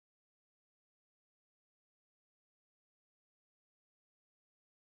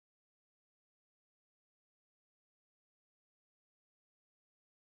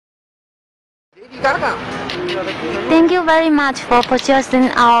Thank you very much for purchasing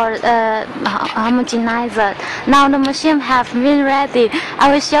our homogenizer. Now the machine has been ready.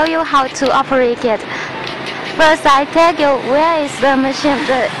 I will show you how to operate it. First, I tell you where is the machine.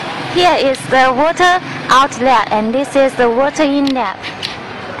 Here is the water outlet, and this is the water inlet.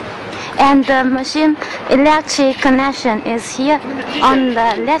 And the machine electric connection is here on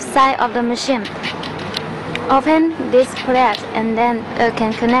the left side of the machine. Open this plate and then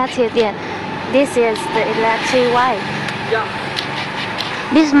can connect it in. This is the electric wire.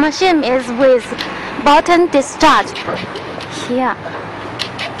 This machine is with button discharge here,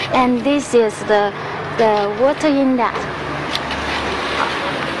 and this is the water inlet.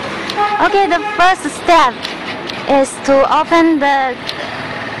 Okay, the first step is to open the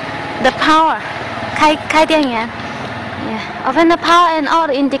power. 开电源. Yeah. Open the power and all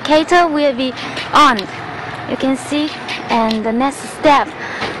the indicator will be on. You can see. And the next step,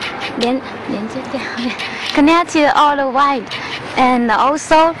 then connected all the wire, and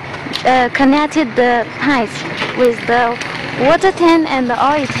also connected the pipes with the water tank and the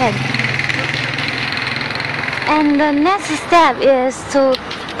oil tank. And the next step is to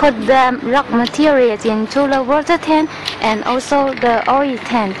put the raw materials into the water tank and also the oil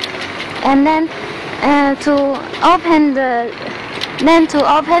tank. And then to open the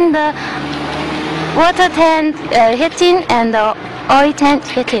water tank heating and the oil tank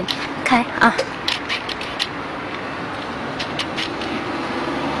heating. Okay.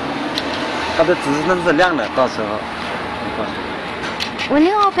 When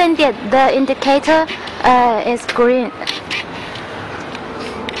you open it, the indicator is green.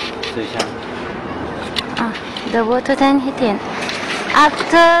 The water tank heating.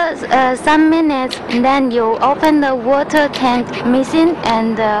 After some minutes, then you open the water tank machine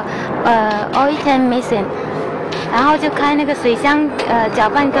and the oil tank machine. 然后就开那个水箱搅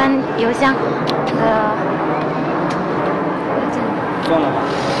拌跟油箱的。做了吗？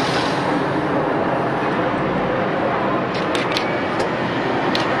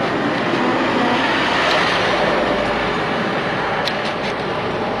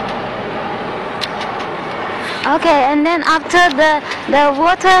 Okay, and then after the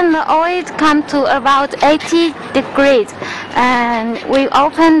water and the oil come to about 80 degrees, and we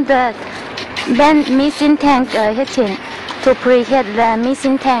open the then mixing tank heating to preheat the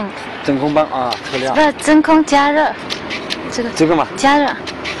mixing tank. 真空泵啊，特亮。不，真空加热。这个嘛。加热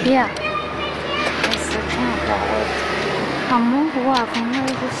 ，here。开始看好，好模糊啊，可能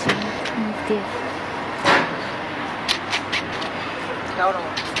不行，点。挑了吗？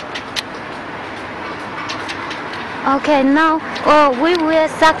 Okay, now we will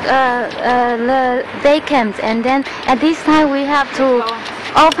suck the vacuums, and then at this time we have to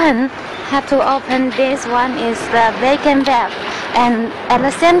open this one is the vacuum valve, and at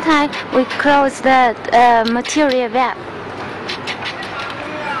the same time we close the material valve,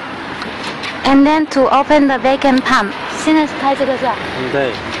 and then to open the vacuum pump. 现在是开这个是吧？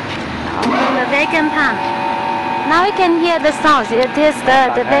对。Open the vacuum pump. Now you can hear the sound. It is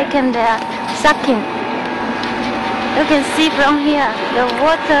the vacuum there sucking. You can see from here the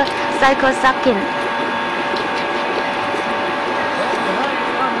water cycle sucking.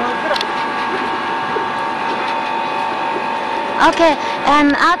 Okay,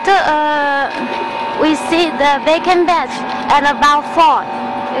 and after we see the vacuum batch at about 4.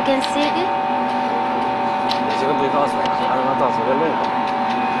 You can see it.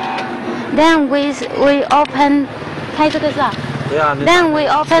 Then we open. Then we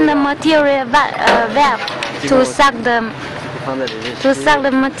open the material valve. To suck the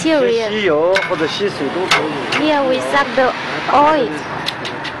material. Here we suck the oil.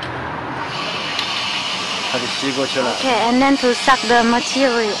 Okay, and then to suck the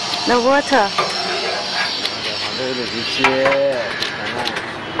material, the water.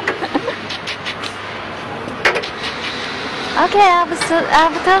 Okay,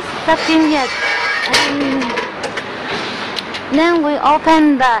 after sucking it, then we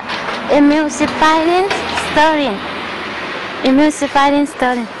open the emulsifying stirring. Emulsifying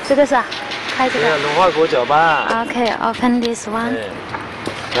stirring. 这个是啊，开这个。融化锅搅拌。Okay, open this one.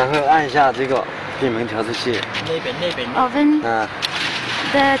 然后按下这个闭门调制器。那边。Open.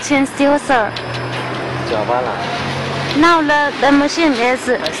 The transducer. 搅拌了。Now the machine is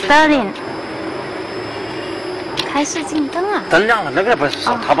stirring. 开示镜灯啊。灯亮了，那个不是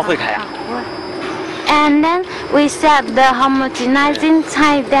它不会开啊。And then we set the homogenizing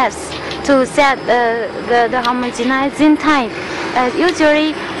time depth to set the homogenizing time.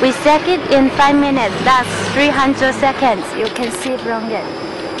 Usually we set it in 5 minutes. That's 300 seconds. You can see from it.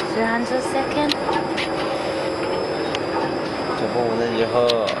 300 seconds. 这不完了以后，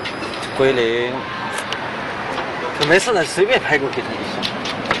归零。可没事的，随便拍过给他就行。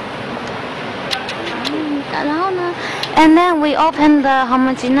然后呢 ，and then we open the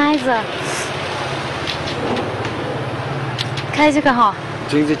homogenizer。开这个哈。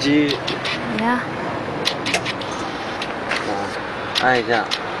均质机。呀。按一下，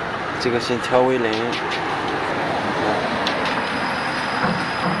这个先调为0。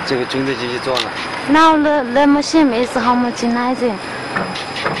这个均质机就做了。Now the machine is homogenizing.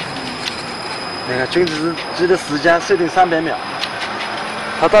 那个均质机的时间设定300秒，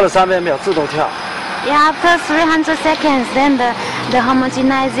它到了300秒自动跳。Yeah, after 300 seconds, then the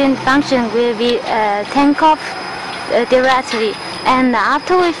homogenizing function will be turned off directly. And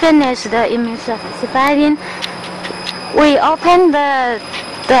after we finish the emulsifying, we open the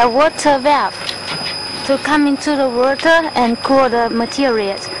water valve to come into the water and cool the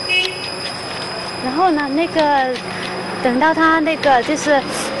materials. 然后呢，那个等到它那个就是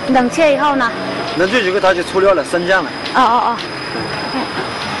冷却以后呢，冷却以后它就出料了，升降了。哦。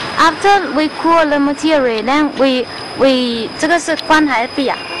After we cool the material, then we 这个是关还是闭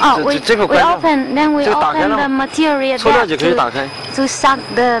啊？哦，we open then we open the material to suck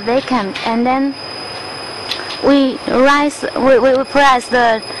the vacuum, and then we press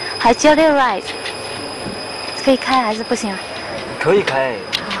the hydraulic rise. 可以开还是不行？可以开，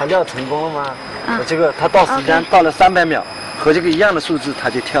材料成功了吗？这个它到时间到了300秒，和这个一样的数字，它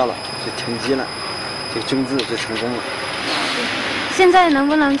就跳了，就停机了，这个均质就成功了。现在能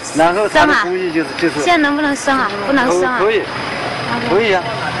不能升啊？然后它的工艺就是。现在能不能升啊？不能升啊？可以，可以啊。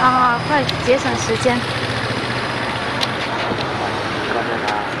快节省时间。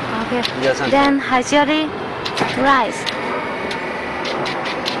OK. Then hydraulic rise.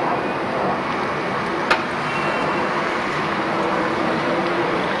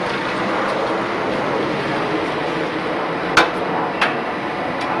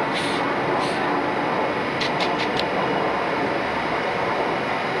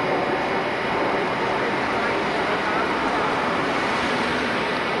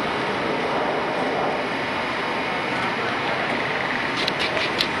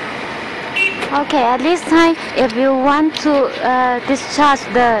 Okay, at this time, if you want to discharge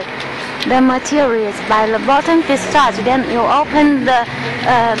the materials by the bottom discharge, then you open the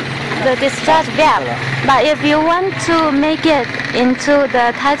discharge valve. But if you want to make it into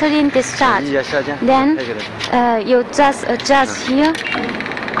the tightening discharge, then you just adjust here,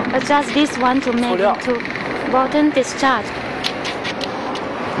 adjust this one to make it to bottom discharge.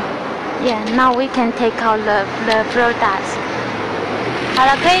 Yeah, now we can take out the products. 好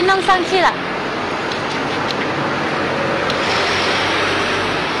了，可以弄上去了。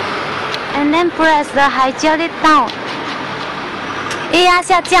And then press the hydraulic down. 液压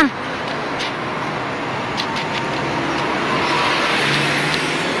下降。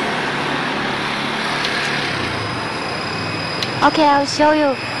Okay, I'll show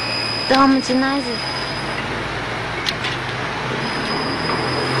you the homogenizer.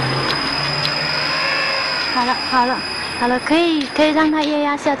 好了，可以让它液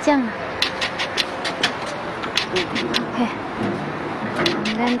压下降了。Okay.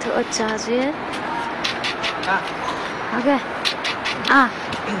 And then to adjust it. Okay.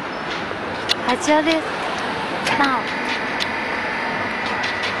 Adjust it down.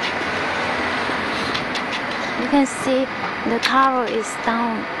 You can see the cover is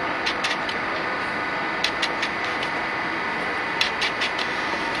down.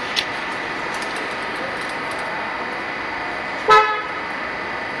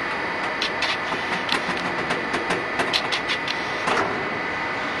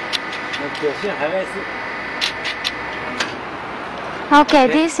 Okay,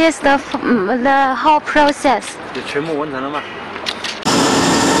 this is the whole process. 就全部完成了吗？